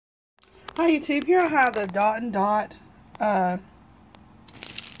Hi YouTube, here I have the Dot and Dot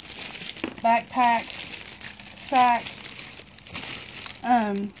backpack sack.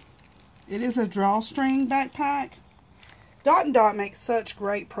 It is a drawstring backpack. Dot and Dot makes such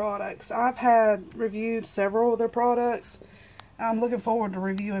great products. I've had reviewed several of their products. I'm looking forward to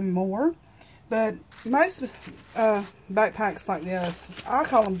reviewing more. But most backpacks like this, I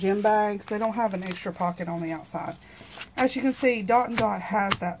call them gym bags. They don't have an extra pocket on the outside. As you can see, Dot and Dot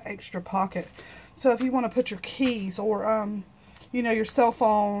has that extra pocket. So if you want to put your keys or, you know, your cell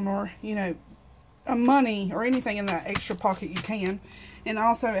phone or, you know, money or anything in that extra pocket, you can. And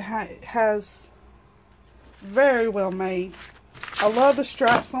also it has very well made. I love the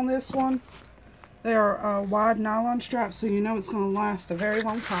straps on this one. They are wide nylon straps, so you know it's going to last a very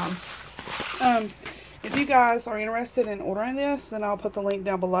long time. If you guys are interested in ordering this, then I'll put the link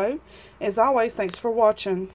down below. As always, thanks for watching.